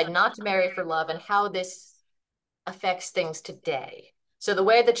intentionally decide not to marry for love and how this affects things today. So the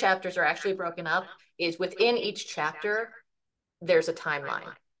way the chapters are actually broken up is within each chapter, there's a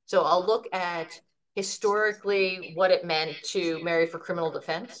timeline. So I'll look at historically what it meant to marry for criminal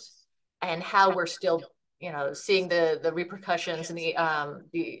defense and how we're still, seeing the repercussions and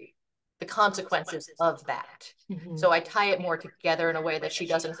the consequences of that. Hmm. So I tie it more together in a way that she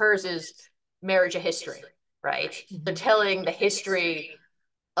doesn't. Hers is marriage a history, right? So Hmm. telling the history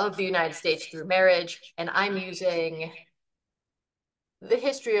of the United States through marriage, and I'm using the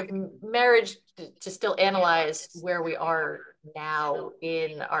history of marriage to still analyze where we are now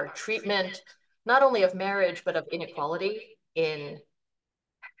in our treatment, not only of marriage, but of inequality in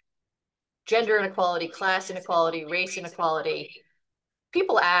gender inequality, class inequality, race inequality.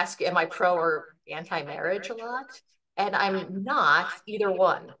 People ask, am I pro or anti-marriage a lot? And I'm not either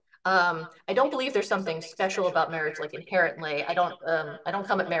one. I don't believe there's something special about marriage, like inherently. I don't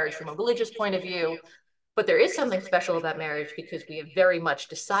come at marriage from a religious point of view, but there is something special about marriage because we have very much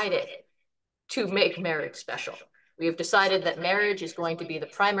decided to make marriage special. We have decided that marriage is going to be the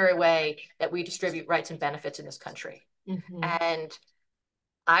primary way that we distribute rights and benefits in this country. Hmm. And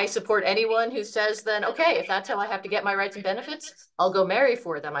I support anyone who says, then, okay, if that's how I have to get my rights and benefits, I'll go marry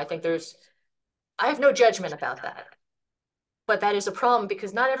for them. I have no judgment about that. But that is a problem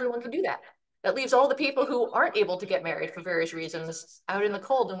because not everyone can do that. That leaves all the people who aren't able to get married for various reasons out in the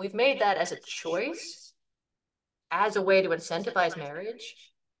cold. And we've made that as a choice, as a way to incentivize marriage.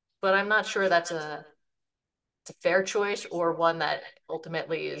 But I'm not sure it's a fair choice or one that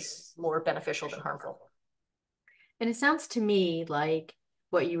ultimately is more beneficial than harmful. And it sounds to me like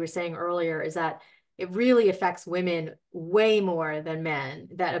what you were saying earlier is that it really affects women way more than men,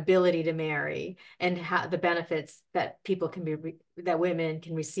 that ability to marry and how the benefits that people can that women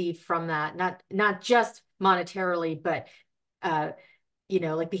can receive from that, not just monetarily, but uh,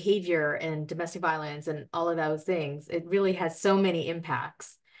 like behavior and domestic violence and all of those things. It really has so many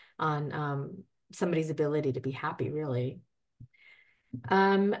impacts. on somebody's ability to be happy, really.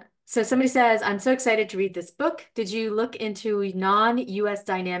 Um, so somebody says, I'm so excited to read this book. Did you look into non-US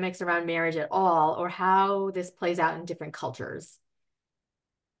dynamics around marriage at all, or how this plays out in different cultures?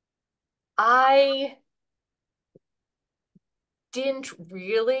 I didn't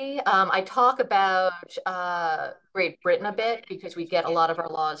really. I talk about Great Britain a bit because we get a lot of our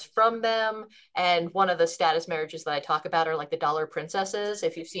laws from them. And one of the status marriages that I talk about are like the dollar princesses.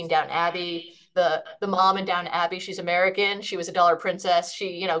 If you've seen Downton Abbey, the mom in Downton Abbey, she's American. She was a dollar princess.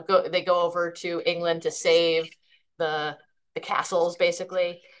 She, they go over to England to save the the castles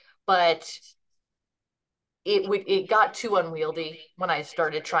basically. But it got too unwieldy when I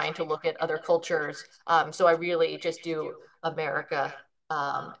started trying to look at other cultures. So I really just do America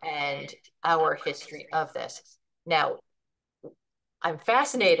and our history of this. Now, I'm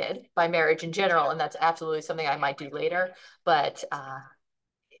fascinated by marriage in general, and that's absolutely something I might do later, but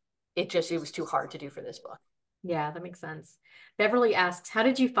it was too hard to do for this book. Yeah, that makes sense. Beverly asks, how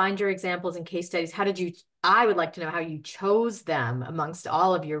did you find your examples and case studies? I would like to know how you chose them amongst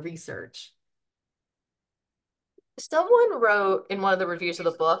all of your research. Someone wrote in one of the reviews of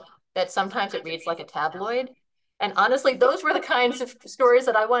the book that sometimes it reads like a tabloid. And honestly, those were the kinds of stories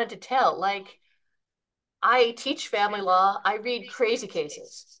that I wanted to tell. Like, I teach family law. I read crazy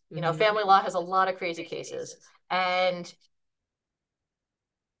cases. Family law has a lot of crazy cases. And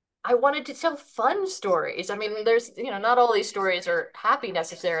I wanted to tell fun stories. I mean, not all these stories are happy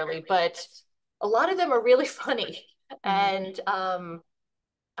necessarily, but a lot of them are really funny. And, I'm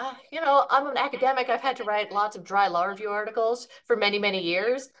an academic. I've had to write lots of dry law review articles for many, many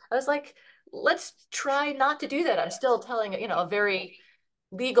years. I was like, let's try not to do that. I'm still telling, a very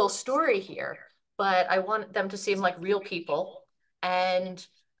legal story here, but I want them to seem like real people. And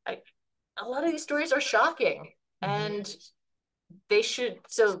a lot of these stories are shocking, and they should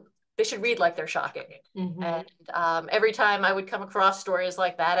read like they're shocking. And every time I would come across stories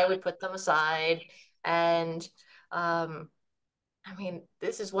like that, I would put them aside. And I mean,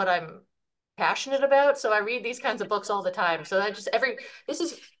 this is what I'm passionate about. So I read these kinds of books all the time. So I just every this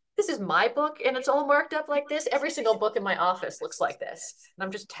is my book and it's all marked up like this. Every single book in my office looks like this. And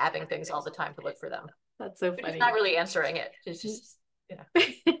I'm just tabbing things all the time to look for them. That's so But it's funny. not really answering it. It's just,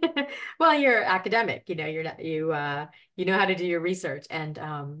 Well, you're academic, you're not, you know how to do your research and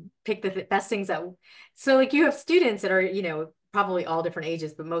pick the best things that, so like you have students that are, probably all different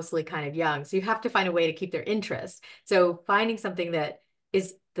ages, but mostly kind of young. So you have to find a way to keep their interest. So finding something that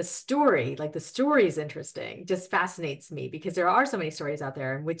is the story, like the story is interesting, just fascinates me because there are so many stories out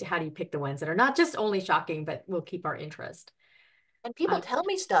there. And how do you pick the ones that are not just only shocking, but will keep our interest? and people tell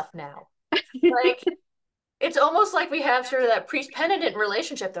me stuff now. Like it's almost like we have sort of that priest-penitent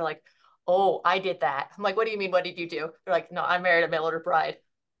relationship. They're like, oh, I did that. I'm like, what do you mean? What did you do? They're like, no, I married a mail order bride.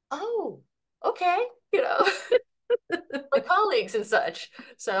 Oh, okay. My colleagues and such.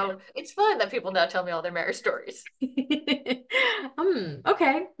 So it's fun that people now tell me all their marriage stories.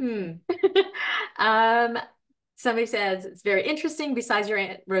 Okay. Um, somebody says it's very interesting. Besides your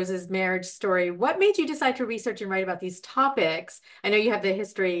Aunt Rose's marriage story, what made you decide to research and write about these topics? I know you have the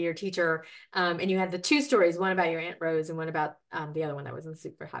history, your teacher, and you had the two stories, one about your Aunt Rose and one about the other one that wasn't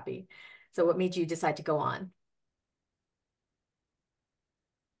super happy. So what made you decide to go on?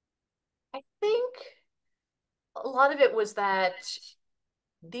 I think a lot of it was that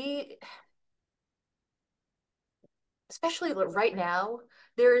the, especially right now,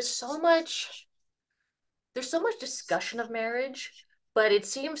 there is so much there's so much discussion of marriage, but it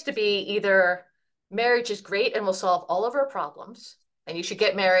seems to be either marriage is great and will solve all of our problems, and you should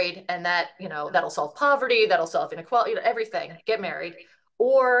get married, and that'll solve poverty, that'll solve inequality, everything, get married,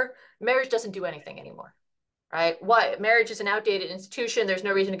 or marriage doesn't do anything anymore, right? Why? Marriage is an outdated institution. There's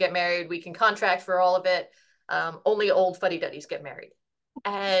no reason to get married. We can contract for all of it. Only old fuddy-duddies get married.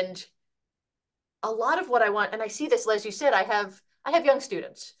 And a lot of what I want, and I see this, as you said, I have young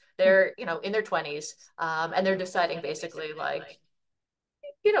students. They're, in their 20s, and they're deciding basically like,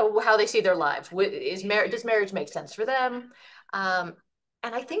 how they see their lives. Does marriage make sense for them? Um,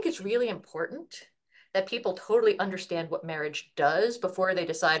 and I think it's really important that people totally understand what marriage does before they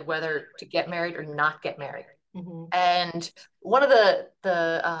decide whether to get married or not get married. And one of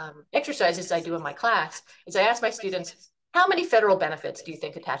the exercises I do in my class is I ask my students, how many federal benefits do you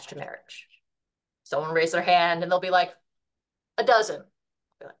think attach to marriage? Someone will raise their hand and they'll be like, a dozen,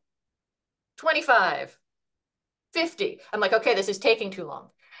 25, 50. I'm like, okay, this is taking too long.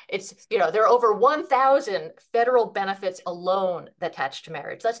 There are over 1,000 federal benefits alone that attach to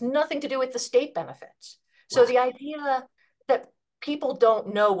marriage. That's nothing to do with the state benefits. So the idea that people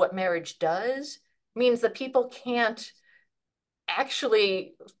don't know what marriage does means that people can't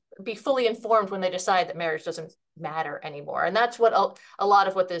actually be fully informed when they decide that marriage doesn't matter anymore. And that's what a lot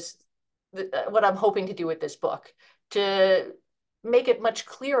of what I'm hoping to do with this book, to make it much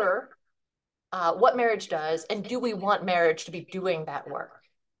clearer what marriage does, and do we want marriage to be doing that work?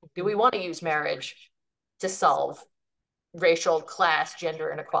 Do we want to use marriage to solve racial, class,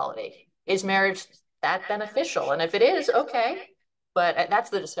 gender inequality? Is marriage that beneficial? And if it is, okay. But that's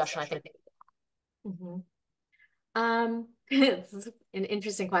the discussion I think. Mm-hmm. It's an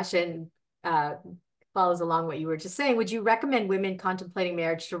interesting question. Follows along what you were just saying. Would you recommend women contemplating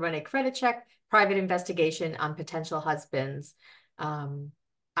marriage to run a credit check, private investigation on potential husbands?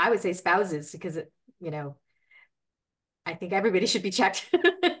 I would say spouses, because I think everybody should be checked.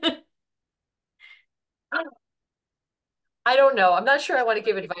 I don't know. I'm not sure I want to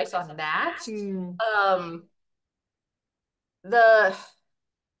give advice on that. Hmm. Um, the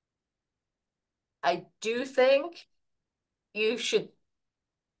I do think you should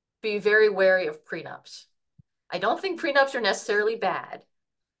be very wary of prenups. I don't think prenups are necessarily bad,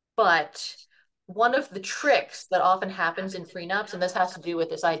 but one of the tricks that often happens in prenups, and this has to do with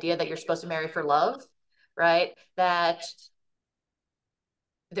this idea that you're supposed to marry for love, right? That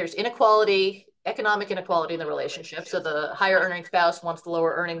there's inequality, economic inequality in the relationship. So the higher earning spouse wants the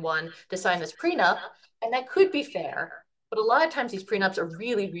lower earning one to sign this prenup, and that could be fair. But a lot of times these prenups are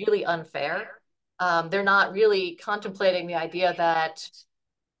really, really unfair. They're not really contemplating the idea that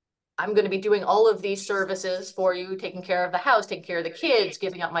I'm going to be doing all of these services for you, taking care of the house, taking care of the kids,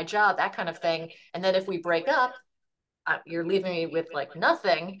 giving up my job, that kind of thing. And then if we break up, you're leaving me with like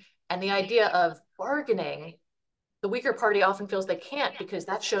nothing. And the idea of bargaining, the weaker party often feels they can't, because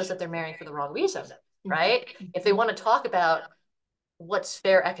that shows that they're marrying for the wrong reason, right? If they want to talk about what's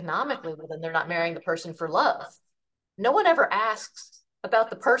fair economically, well, then they're not marrying the person for love. No one ever asks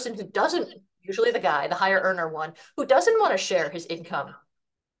about the person who doesn't, usually the guy, the higher earner one, who doesn't want to share his income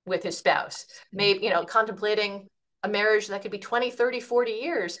with his spouse. Maybe, contemplating a marriage that could be 20, 30, 40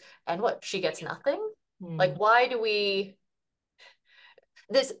 years. And what, she gets nothing? Like, why do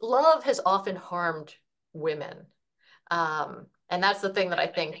this love has often harmed women. And that's the thing that I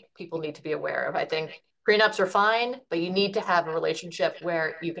think people need to be aware of. I think prenups are fine, but you need to have a relationship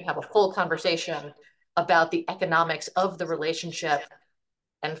where you can have a full conversation about the economics of the relationship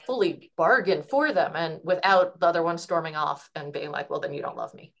and fully bargain for them, and without the other one storming off and being like, well, then you don't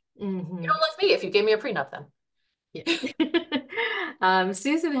love me. You don't love me if you gave me a prenup then. Yeah.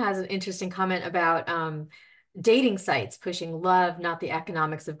 Susan has an interesting comment about dating sites pushing love, not the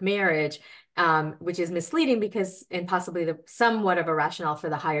economics of marriage, which is misleading because, and possibly somewhat of a rationale for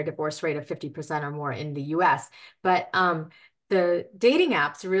the higher divorce rate of 50% or more in the US. But the dating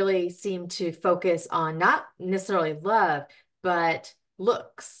apps really seem to focus on not necessarily love, but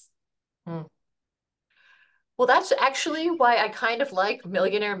looks. Mm. Well, that's actually why I kind of like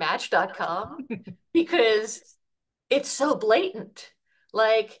millionairematch.com, because it's so blatant.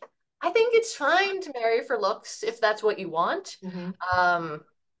 Like, I think it's fine to marry for looks if that's what you want. Mhm. Um,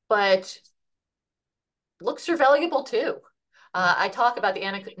 but looks are valuable too. I talk about the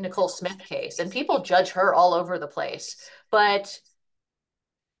Anna Nicole Smith case, and people judge her all over the place. But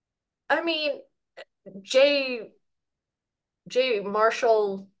I mean, Jay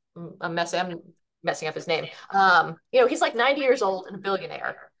Marshall, I'm messing up his name. He's like 90 years old and a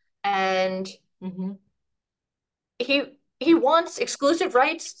billionaire, and Mhm. he wants exclusive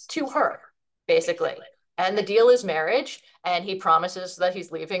rights to her, basically. And the deal is marriage, and he promises that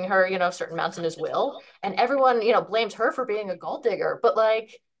he's leaving her, certain amounts in his will. And everyone, blames her for being a gold digger, but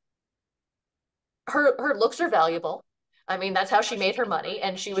like her looks are valuable. I mean, that's how she made her money,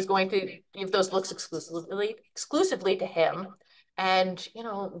 and she was going to give those looks exclusively to him. And,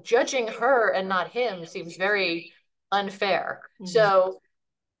 judging her and not him seems very unfair. Mhm. So,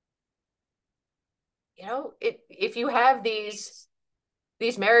 if you have these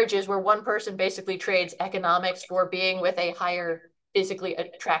marriages where one person basically trades economics for being with a higher physically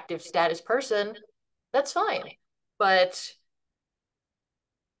attractive status person, that's fine. But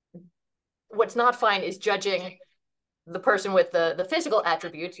what's not fine is judging the person with the physical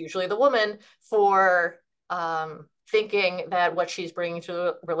attributes, usually the woman, for thinking that what she's bringing to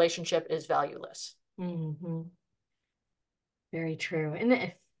a relationship is valueless. Mhm. Very true.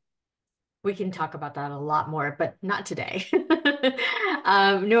 And we can talk about that a lot more, but not today.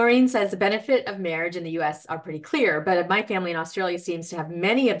 Noreen says the benefit of marriage in the US are pretty clear, but my family in Australia seems to have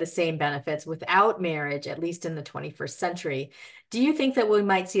many of the same benefits without marriage, at least in the 21st century. Do you think that we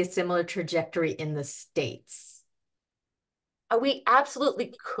might see a similar trajectory in the States? We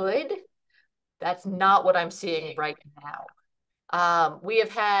absolutely could. That's not what I'm seeing right now. We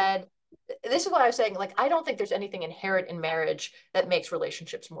have had this is what I was saying. Like, I don't think there's anything inherent in marriage that makes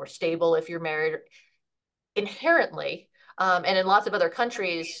relationships more stable if you're married inherently. And in lots of other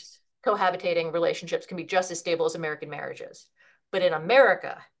countries, cohabitating relationships can be just as stable as American marriages. But in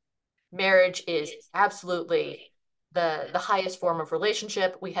America, marriage is absolutely the highest form of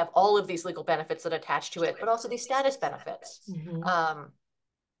relationship. We have all of these legal benefits that attach to it, but also these status benefits. Mm-hmm. Um,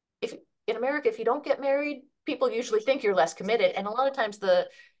 if in America, if you don't get married, people usually think you're less committed, and a lot of times the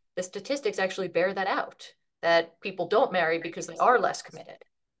statistics actually bear that out, that people don't marry because they are less committed.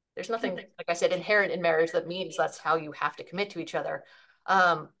 There's nothing, like I said, inherent in marriage that means that's how you have to commit to each other.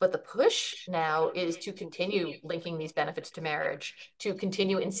 But the push now is to continue linking these benefits to marriage, to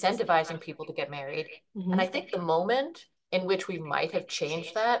continue incentivizing people to get married. And I Mm-hmm. think the moment in which we might have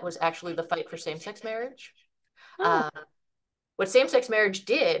changed that was actually the fight for same-sex marriage. Oh. Um, what same-sex marriage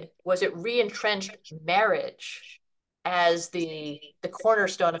did was it re-entrenched marriage as the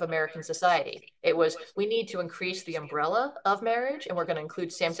cornerstone of American society. It was, we need to increase the umbrella of marriage, and we're going to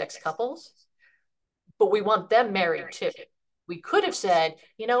include same-sex couples, but we want them married too. We could have said,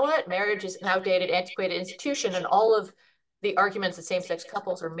 you know what, marriage is an outdated, antiquated institution, and all of the arguments that same-sex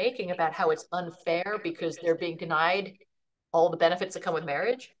couples are making about how it's unfair because they're being denied all the benefits that come with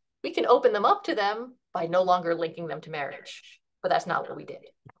marriage, we can open them up to them by no longer linking them to marriage. But that's not what we did.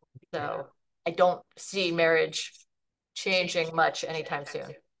 So I don't see marriage changing much anytime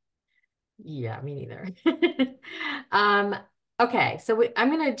soon. Yeah, me neither. Um, okay, so I'm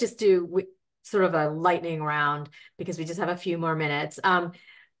gonna just do sort of a lightning round because we just have a few more minutes.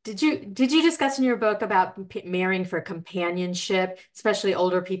 Did you discuss in your book about marrying for companionship, especially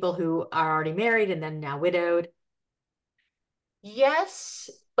older people who are already married and then now widowed? Yes,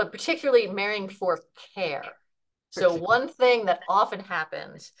 but particularly marrying for care. So For- one thing that often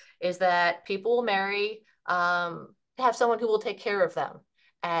happens is that people will marry to have someone who will take care of them.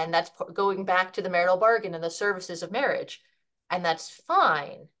 And that's going back to the marital bargain and the services of marriage. And that's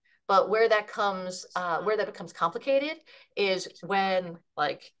fine. But where that becomes complicated is when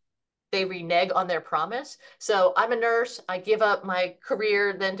like they renege on their promise. So I'm a nurse. I give up my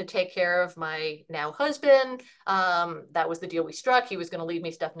career then to take care of my now husband. That was the deal we struck. He was going to leave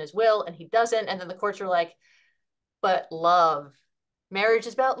me stuff in his will, and he doesn't. And then the courts are like, but love. Marriage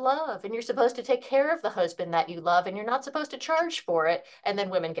is about love, and you're supposed to take care of the husband that you love, and you're not supposed to charge for it. And then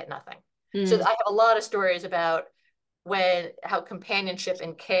women get nothing. So Mm, I have a lot of stories about how companionship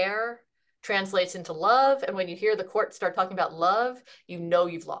and care translates into love. And when you hear the court start talking about love, you know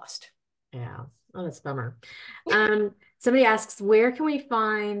you've lost. yeah. Oh, that's a bummer. Somebody asks, where can we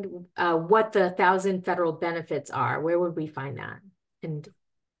find what the 1,000 federal benefits are? Where would we find that? And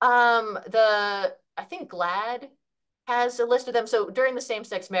I think GLAD has a list of them. So during the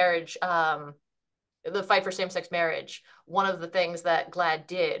same-sex marriage, the fight for same-sex marriage, one of the things that GLAD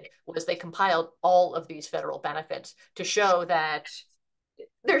did was they compiled all of these federal benefits to show that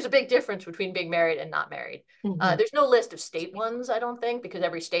there's a big difference between being married and not married. Mhm. There's no list of state ones, I don't think, because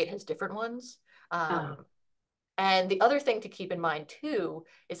every state has different ones. Oh. And the other thing to keep in mind too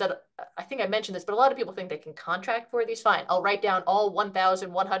is that I think I mentioned this, but a lot of people think they can contract for these. Fine, I'll write down all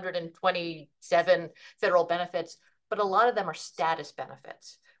 1,127 federal benefits, but a lot of them are status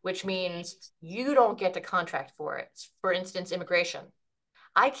benefits, which means you don't get to contract for it. For instance, immigration.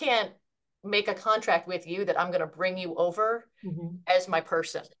 I can't make a contract with you that I'm going to bring you over Mhm. as my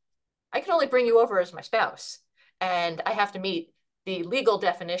person. I can only bring you over as my spouse, and I have to meet the legal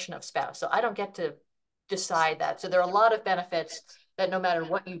definition of spouse. So I don't get to decide that. So there are a lot of benefits that no matter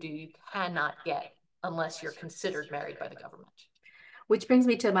what you do, you cannot get unless you're considered married by the government. Which brings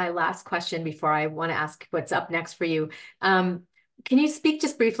me to my last question before I want to ask what's up next for you. Um, can you speak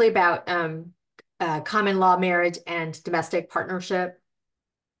just briefly about common law marriage and domestic partnership?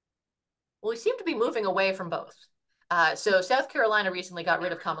 Well, we seem to be moving away from both. So South Carolina recently got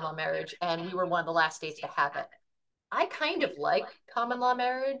rid of common law marriage, and we were one of the last states to have it. I kind of like common law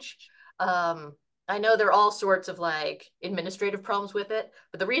marriage. Um, I know there are all sorts of like administrative problems with it,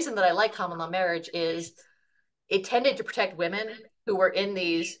 but the reason that I like common law marriage is it tended to protect women who were in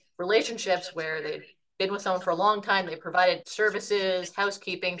these relationships where they'd been with someone for a long time, they provided services,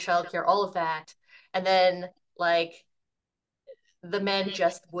 housekeeping, childcare, all of that. And then like the men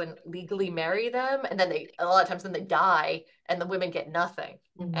just wouldn't legally marry them. And then a lot of times then they die and the women get nothing.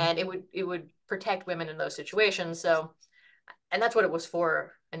 Mhm. And it would protect women in those situations. So and that's what it was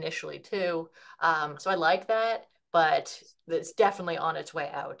for initially too. So I like that, but it's definitely on its way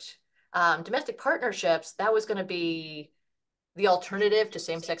out. Domestic partnerships, that was going to be the alternative to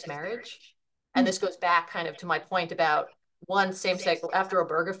same-sex marriage. And this goes back kind of to my point about one same-sex, after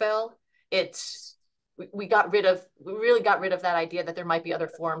Obergefell, it's we really got rid of that idea that there might be other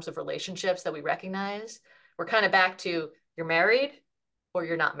forms of relationships that we recognize. We're kind of back to you're married or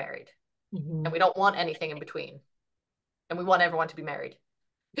you're not married. And Mhm. we don't want anything in between. And we want everyone to be married.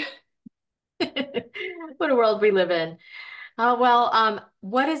 What a world we live in.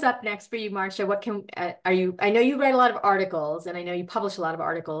 What is up next for you, Marcia? What can are you? I know you write a lot of articles, and I know you publish a lot of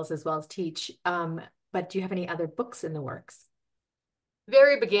articles as well as teach. But do you have any other books in the works?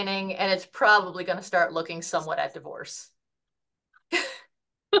 Very beginning, and it's probably going to start looking somewhat at divorce.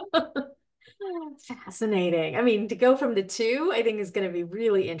 Fascinating. I mean, to go from the two, I think is going to be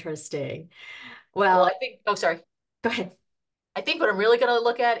really interesting. Well, Well, I think, oh, sorry. go ahead. I think what I'm really going to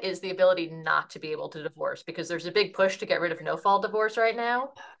look at is the ability not to be able to divorce because there's a big push to get rid of no fault divorce right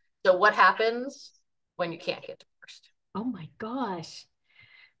now. So, what happens when you can't get divorced? Oh my gosh.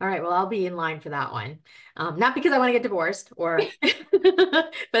 All right, well, I'll be in line for that one. Not because I want to get divorced or,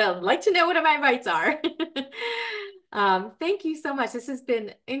 but I'd like to know what my rights are. Thank you so much. This has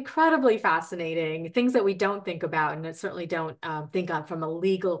been incredibly fascinating, things that we don't think about and that certainly don't think of from a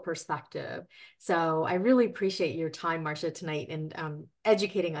legal perspective. So I really appreciate your time, Marcia, tonight and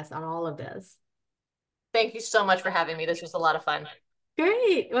educating us on all of this. Thank you so much for having me. This was a lot of fun.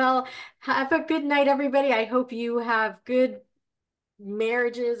 Great. Well, have a good night, everybody. I hope you have good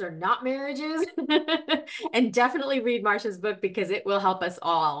marriages or not marriages. And definitely read Marcia's book because it will help us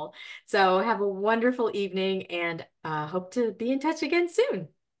all. So have a wonderful evening and hope to be in touch again soon.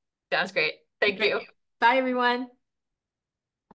 Sounds great. Thank Great. you. Bye, everyone.